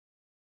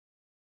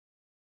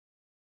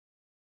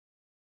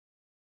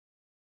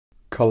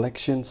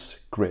Collections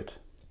grid.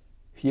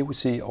 Here we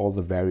see all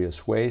the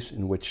various ways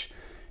in which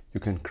you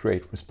can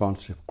create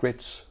responsive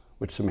grids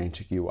with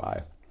Semantic UI.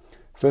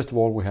 First of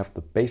all, we have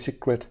the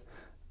basic grid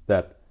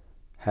that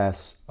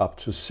has up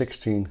to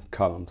 16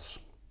 columns.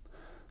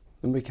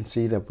 Then we can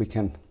see that we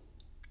can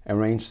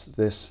arrange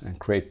this and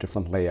create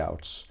different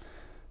layouts.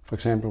 For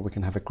example, we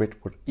can have a grid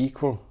with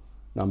equal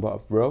number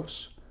of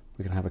rows.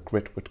 We can have a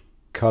grid with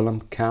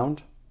column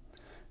count.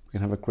 We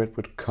can have a grid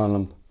with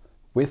column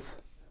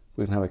width.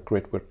 We can have a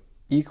grid with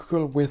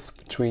equal width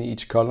between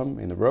each column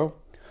in the row.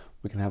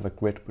 We can have a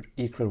grid with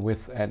equal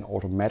width and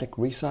automatic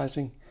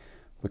resizing.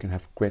 We can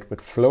have grid with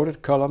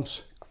floated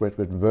columns, grid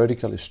with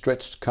vertically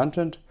stretched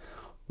content.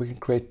 We can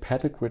create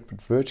padded grid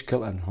with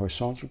vertical and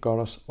horizontal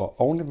gutters, or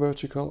only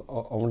vertical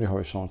or only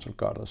horizontal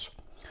gutters.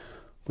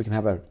 We can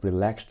have a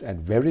relaxed and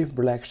very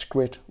relaxed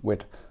grid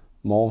with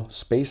more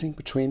spacing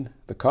between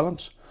the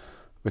columns.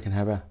 We can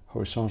have a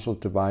horizontal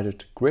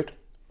divided grid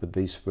with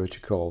these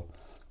vertical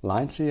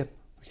lines here.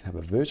 We can have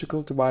a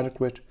vertical divided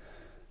grid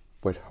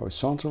with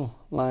horizontal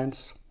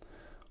lines.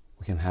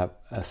 We can have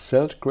a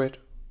celled grid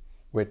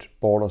with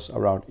borders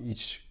around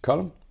each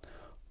column.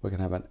 We can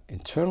have an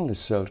internally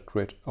celled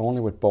grid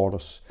only with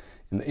borders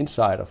in the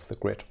inside of the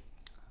grid.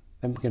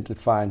 Then we can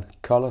define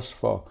colors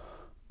for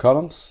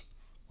columns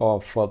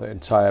or for the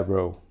entire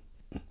row.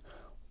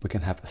 We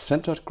can have a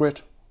centered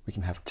grid. We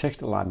can have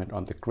text alignment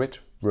on the grid,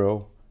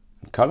 row,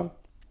 and column.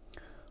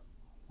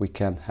 We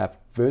can have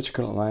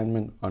vertical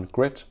alignment on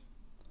grid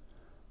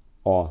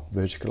or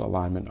vertical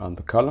alignment on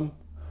the column.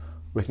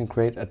 We can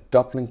create a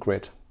doubling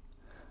grid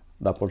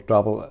that will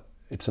double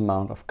its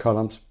amount of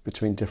columns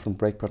between different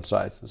breakpoint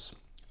sizes.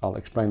 I'll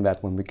explain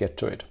that when we get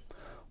to it.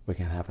 We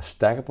can have a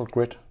stackable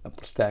grid that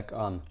will stack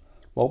on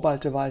mobile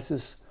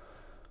devices.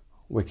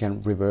 We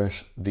can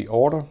reverse the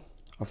order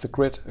of the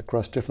grid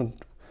across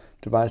different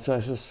device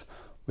sizes.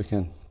 We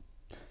can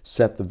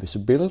set the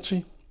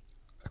visibility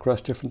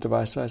across different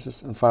device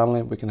sizes. And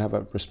finally, we can have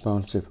a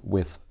responsive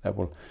width that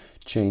will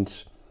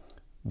change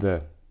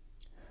the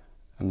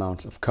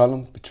amounts of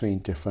column between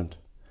different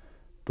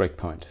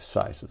breakpoint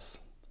sizes.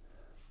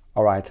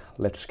 All right,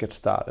 let's get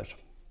started.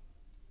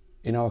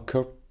 In our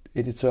code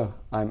editor,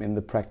 I'm in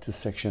the practice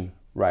section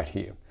right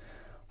here.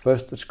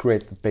 First, let's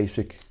create the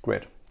basic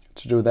grid.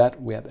 To do that,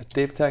 we have a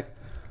div tag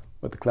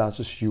with the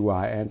classes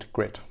UI and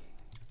grid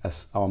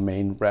as our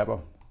main wrapper.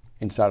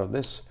 Inside of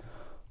this,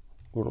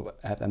 we'll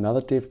add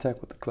another div tag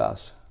with the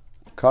class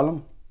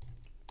column.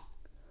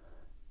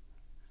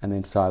 And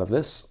inside of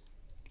this,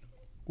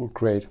 we'll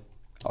create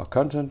our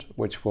content,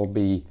 which will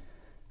be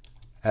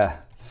a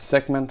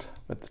segment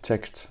with the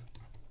text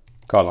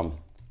column.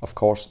 Of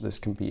course, this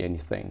can be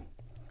anything.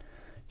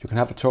 You can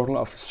have a total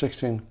of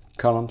 16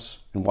 columns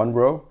in one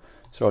row.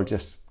 So I'll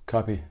just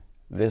copy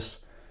this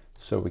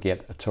so we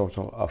get a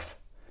total of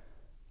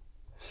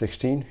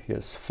 16.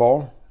 Here's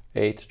 4,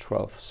 8,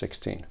 12,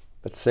 16.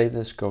 Let's save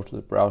this, go to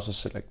the browser,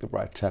 select the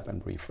right tab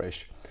and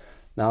refresh.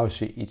 Now we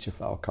see each of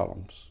our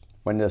columns.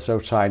 When they're so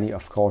tiny,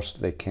 of course,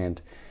 they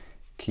can't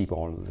keep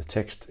all of the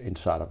text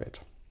inside of it.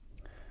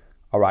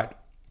 All right,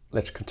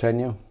 let's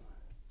continue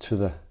to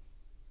the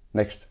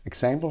next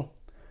example,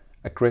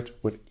 a grid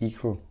with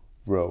equal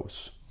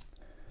rows.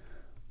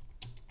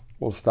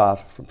 We'll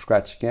start from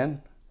scratch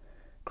again,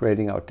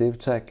 creating our div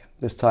tag,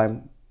 this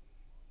time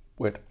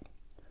with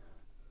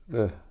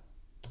the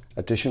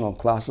additional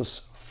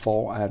classes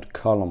for and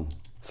column,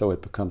 so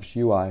it becomes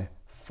UI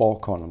 4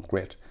 column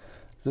grid.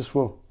 This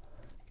will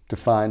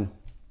define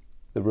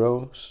the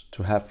rows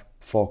to have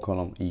 4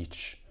 columns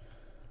each.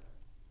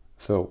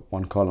 So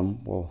one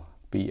column will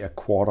be a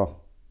quarter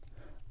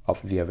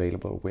of the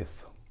available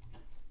width.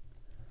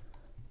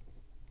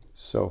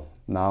 So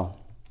now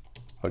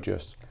I'll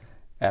just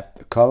add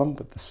the column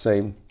with the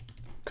same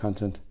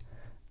content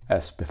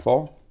as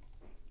before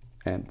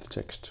and the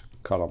text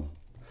column.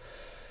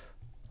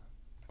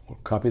 We'll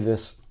copy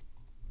this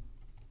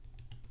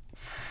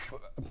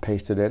and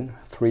paste it in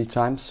 3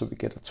 times so we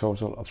get a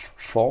total of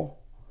 4.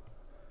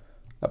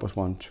 That was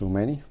one too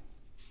many.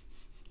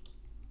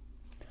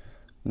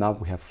 Now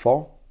we have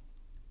 4.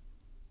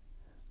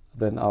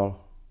 Then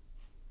I'll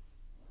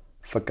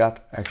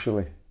forgot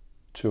actually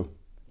to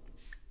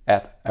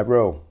add a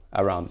row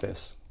around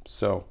this.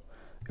 So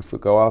if we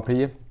go up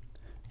here,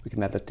 we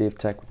can add a div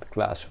tag with the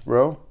class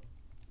row,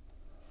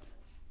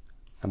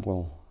 and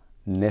we'll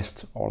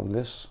nest all of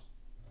this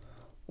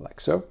like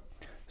so.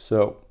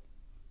 So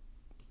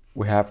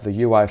we have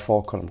the UI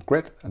 4 column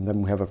grid, and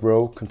then we have a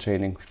row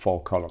containing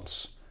 4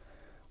 columns.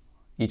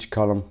 Each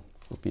column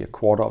will be a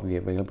quarter of the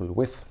available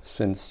width,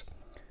 since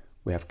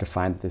we have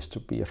defined this to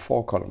be a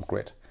 4 column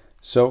grid.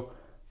 So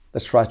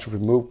let's try to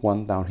remove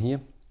one down here.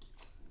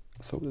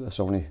 So there's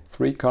only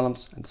 3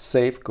 columns, and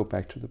save, go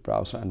back to the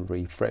browser and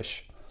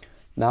refresh.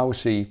 Now we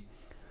see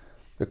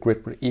the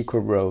grid with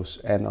equal rows,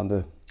 and on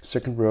the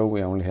second row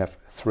we only have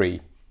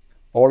 3.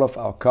 All of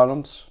our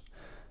columns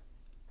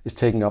is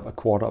taking up a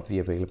quarter of the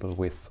available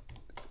width.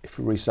 If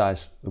we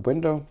resize the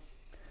window,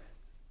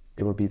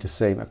 it will be the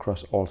same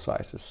across all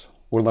sizes.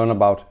 We'll learn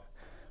about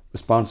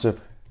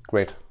responsive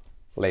grid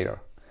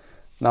later.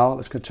 Now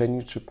let's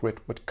continue to grid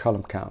with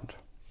column count.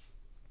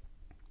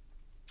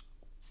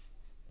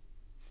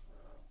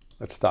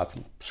 Let's start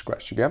from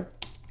scratch again,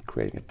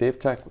 creating a div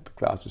tag with the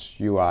classes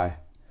UI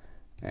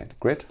and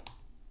grid.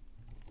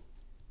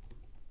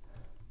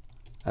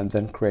 And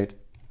then create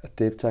a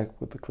div tag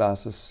with the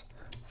classes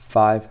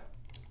 5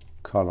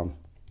 column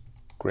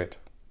grid.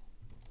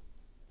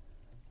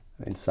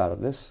 And inside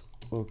of this,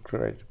 we'll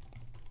create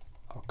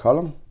our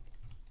column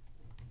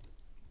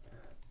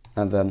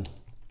and then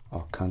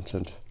our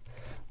content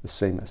the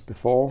same as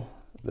before,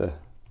 the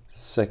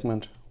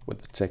segment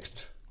with the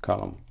text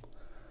column.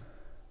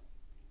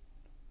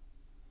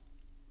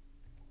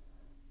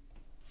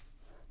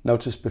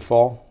 Notice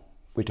before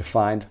we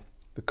defined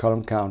the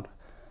column count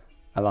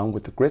along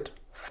with the grid,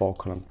 4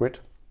 column grid.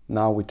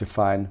 Now we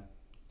define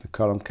the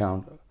column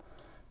count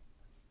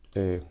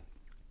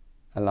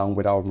along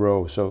with our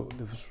row. So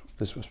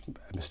this was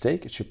a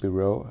mistake. It should be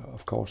row,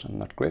 of course, and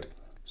not grid.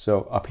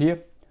 So up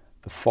here,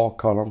 the 4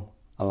 column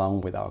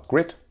along with our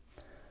grid.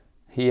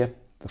 Here,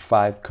 the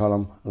 5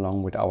 column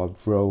along with our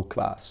row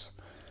class.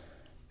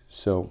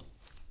 So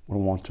we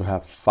want to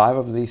have 5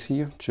 of these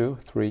here, 2,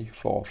 3,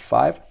 4,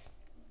 5.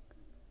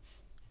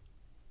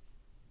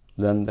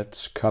 Then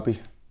let's copy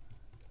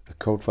the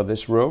code for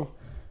this row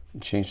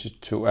and change it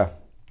to a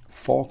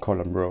 4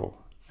 column row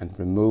and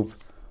remove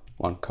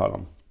 1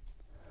 column.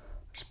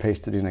 Let's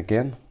paste it in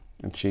again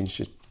and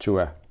change it to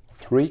a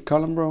 3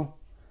 column row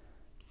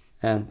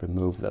and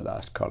remove the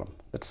last column.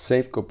 Let's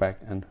save, go back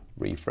and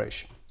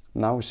refresh.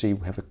 Now we see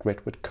we have a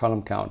grid with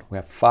column count. We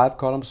have 5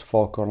 columns,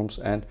 4 columns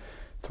and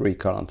 3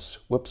 columns.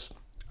 Whoops,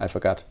 I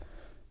forgot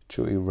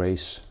to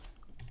erase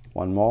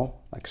 1 more,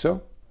 like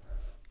so.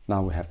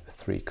 Now we have a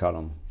 3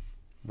 column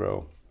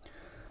row.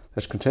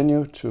 Let's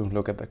continue to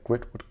look at the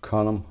grid with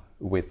column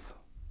width.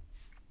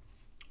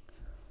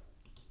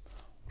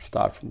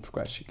 Start from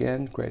scratch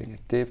again, creating a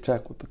div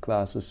tag with the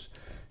classes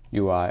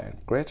UI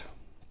and grid.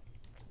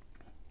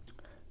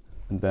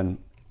 And then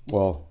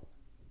we'll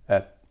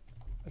add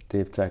a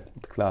div tag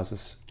with the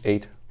classes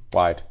 8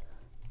 wide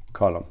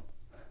column.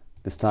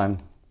 This time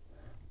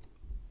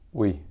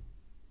we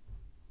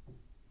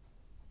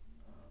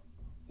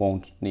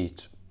won't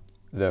need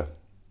the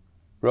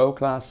row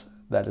class.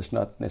 That is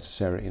not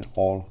necessary in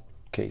all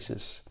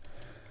cases.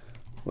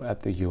 We'll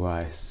add the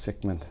UI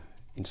segment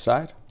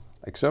inside,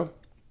 like so.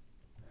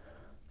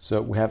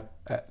 So we have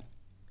an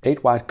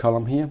 8 wide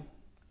column here.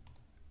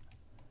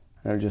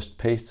 And I'll just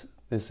paste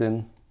this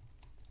in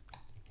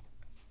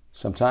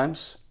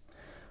sometimes.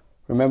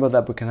 Remember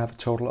that we can have a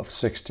total of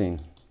 16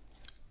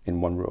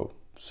 in one row.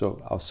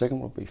 So our second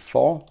will be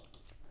 4,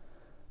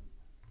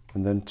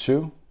 and then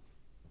 2,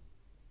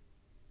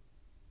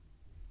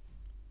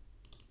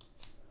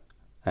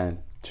 and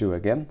 2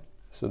 again.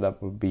 So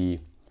that will be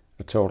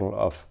a total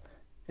of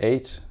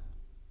 8,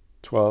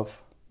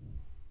 12,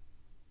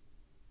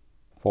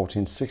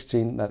 14,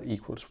 16. That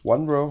equals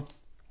 1 row.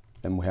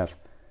 Then we have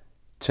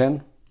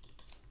 10,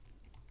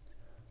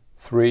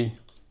 3,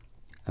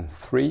 and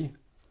 3,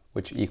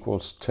 which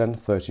equals 10,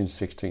 13,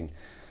 16.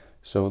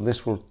 So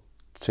this will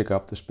take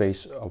up the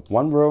space of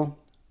 1 row.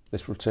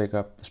 This will take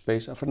up the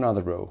space of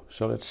another row.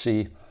 So let's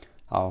see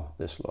how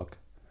this looks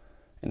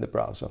in the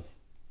browser.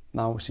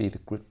 Now we see the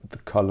grid with the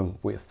column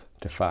width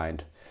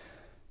defined.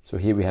 So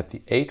here we have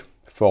the 8,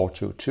 4,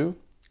 2, 2,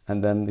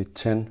 and then the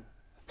 10,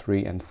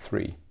 3, and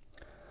 3.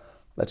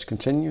 Let's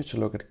continue to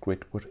look at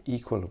grid with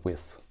equal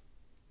width.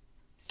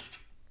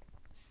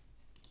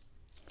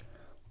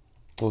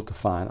 We'll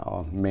define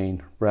our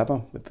main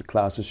wrapper with the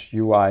classes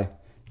UI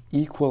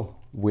equal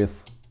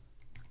with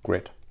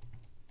grid.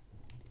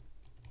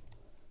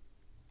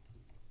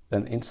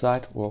 Then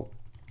inside we'll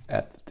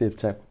add the div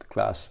tag with the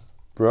class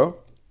row,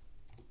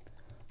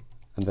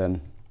 and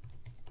then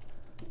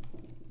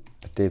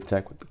a div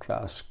tag with the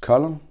class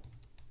column,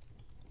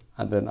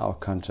 and then our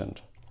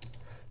content,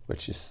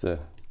 which is the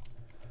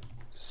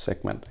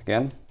segment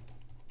again,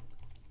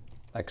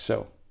 like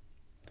so.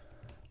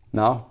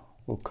 Now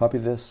we'll copy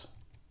this.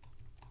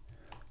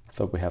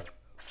 So we have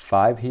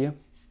 5 here.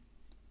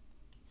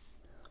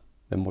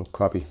 Then we'll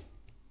copy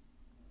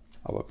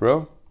our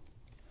row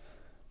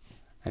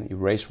and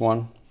erase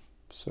 1.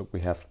 So we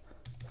have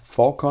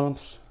 4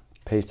 columns.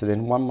 Paste it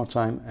in 1 more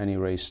time and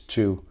erase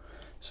 2.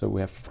 So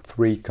we have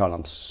 3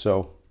 columns.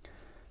 So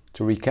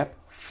to recap,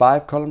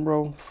 5 column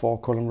row, 4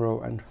 column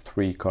row, and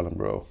 3 column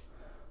row,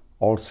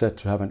 all set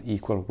to have an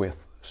equal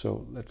width.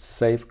 So let's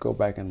save, go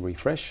back and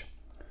refresh.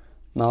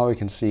 Now we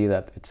can see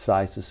that it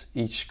sizes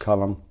each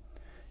column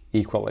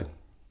equally.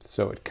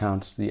 So it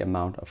counts the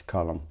amount of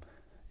column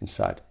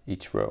inside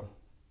each row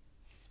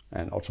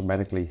and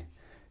automatically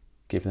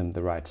give them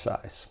the right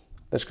size.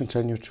 Let's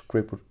continue to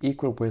grid with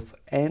equal width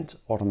and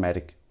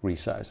automatic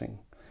resizing.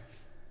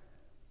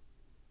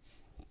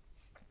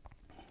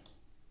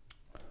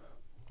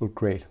 We'll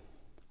create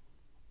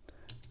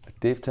a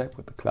div tag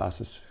with the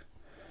classes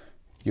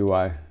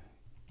UI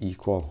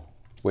equal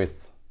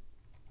with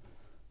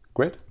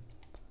grid,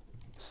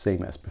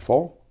 same as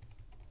before,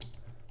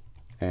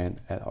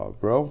 and add our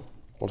row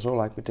also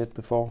like we did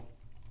before.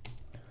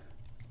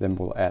 Then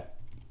we'll add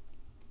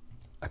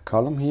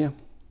column here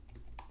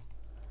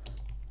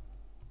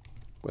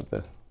with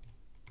the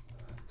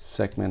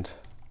segment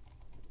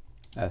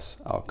as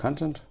our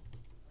content.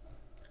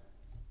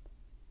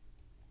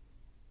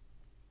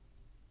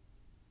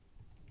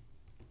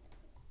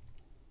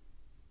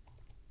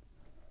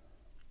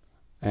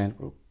 And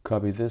we'll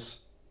copy this.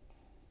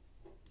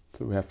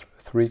 So we have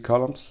 3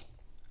 columns,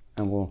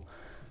 and we'll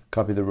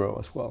copy the row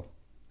as well.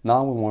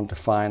 Now we want to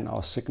define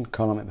our second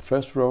column in the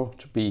first row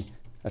to be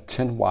a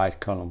 10 wide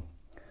column.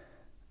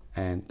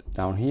 And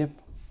down here,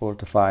 we'll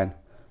define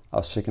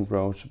our second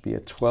row to be a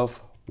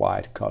 12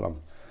 wide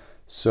column.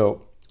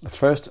 So the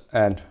first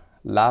and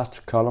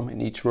last column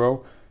in each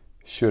row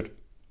should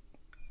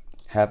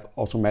have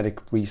automatic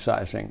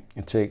resizing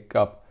and take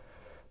up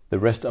the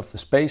rest of the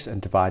space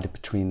and divide it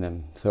between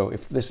them. So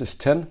if this is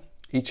 10,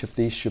 each of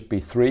these should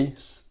be 3,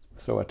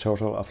 so a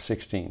total of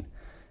 16.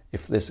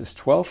 If this is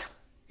 12,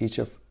 each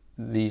of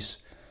these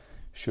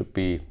should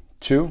be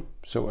 2,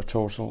 so a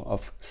total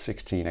of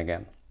 16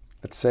 again.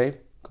 Let's save,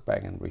 go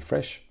back and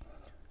refresh.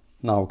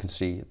 Now we can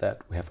see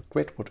that we have a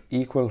grid with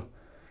equal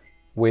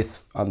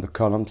width on the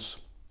columns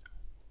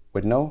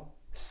with no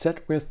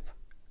set width,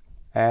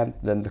 and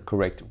then the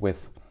correct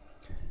width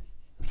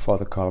for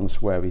the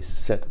columns where we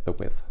set the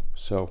width.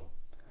 So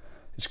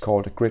it's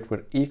called a grid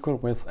with equal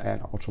width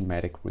and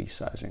automatic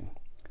resizing.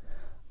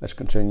 Let's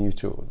continue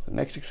to the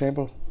next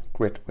example,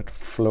 grid with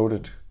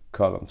floated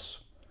columns.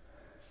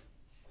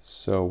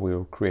 So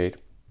we'll create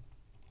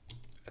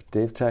a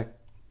div tag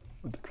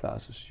with the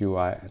classes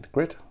UI and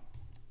grid.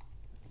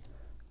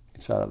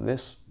 Inside of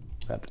this,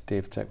 we have the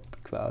div tag with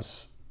the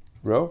class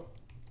row.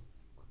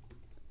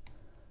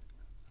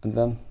 And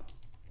then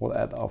we'll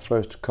add our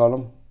first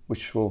column,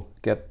 which will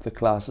get the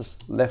classes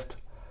left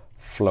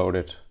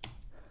floated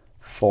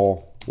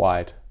 4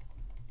 wide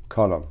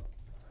column.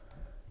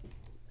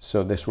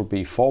 So this will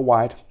be 4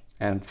 wide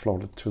and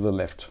floated to the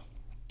left.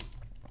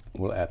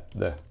 We'll add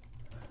the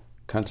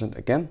content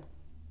again.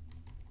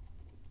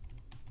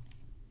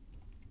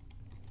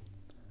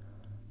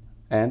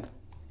 And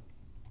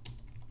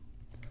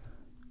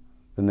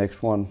the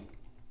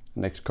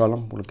next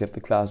column will get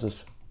the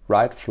classes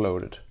right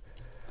floated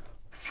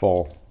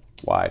 4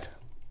 wide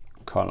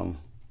column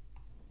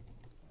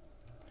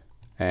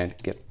and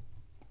get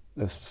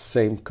the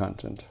same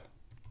content.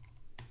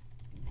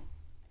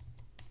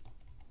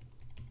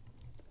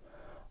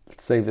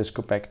 Let's save this,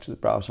 go back to the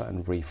browser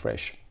and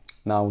refresh.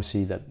 Now we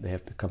see that they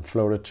have become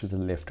floated to the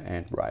left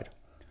and right.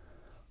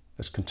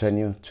 Let's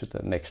continue to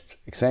the next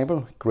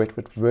example, grid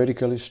with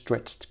vertically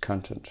stretched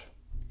content.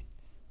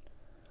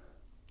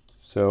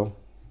 So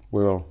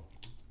we'll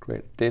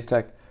create a div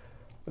tag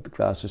with the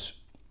classes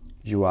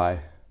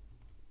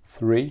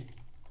UI3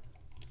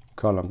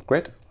 column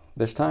grid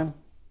this time.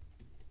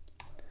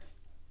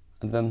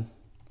 And then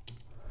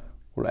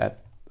we'll add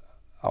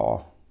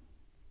our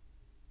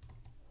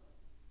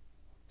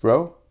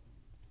row.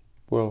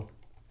 We'll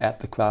add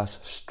the class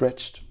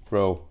stretched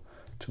row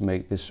to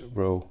make this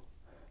row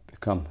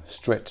become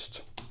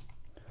stretched.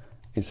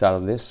 Inside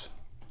of this,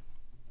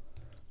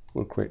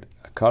 we'll create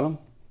a column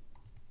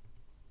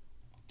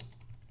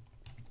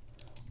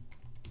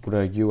with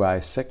a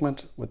UI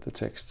segment with the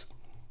text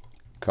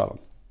column.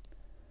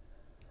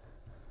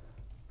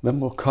 Then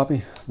we'll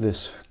copy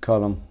this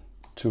column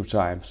 2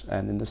 times,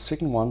 and in the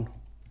second one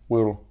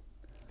we'll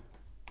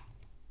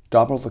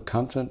double the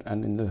content,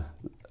 and in the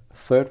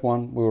third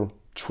one we'll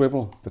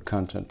triple the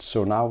content.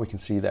 So now we can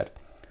see that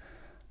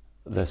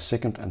the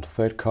second and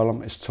third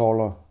column is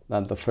taller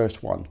than the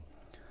first one.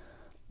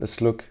 Let's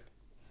look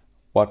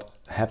what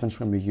happens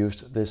when we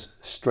use this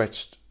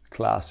stretched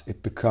class.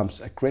 It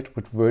becomes a grid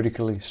with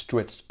vertically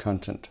stretched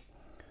content.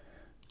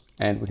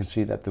 And we can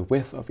see that the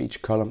width of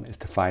each column is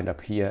defined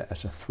up here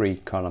as a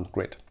 3-column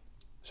grid.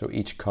 So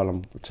each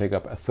column will take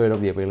up a third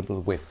of the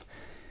available width.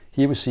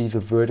 Here we see the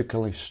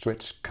vertically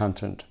stretched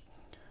content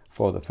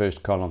for the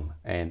first column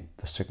and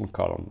the second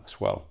column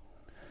as well.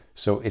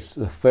 So it's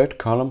the third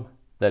column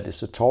that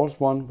is the tallest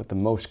one with the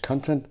most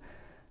content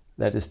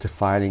that is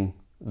defining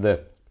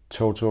the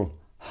total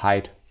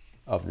height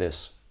of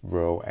this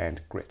row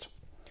and grid.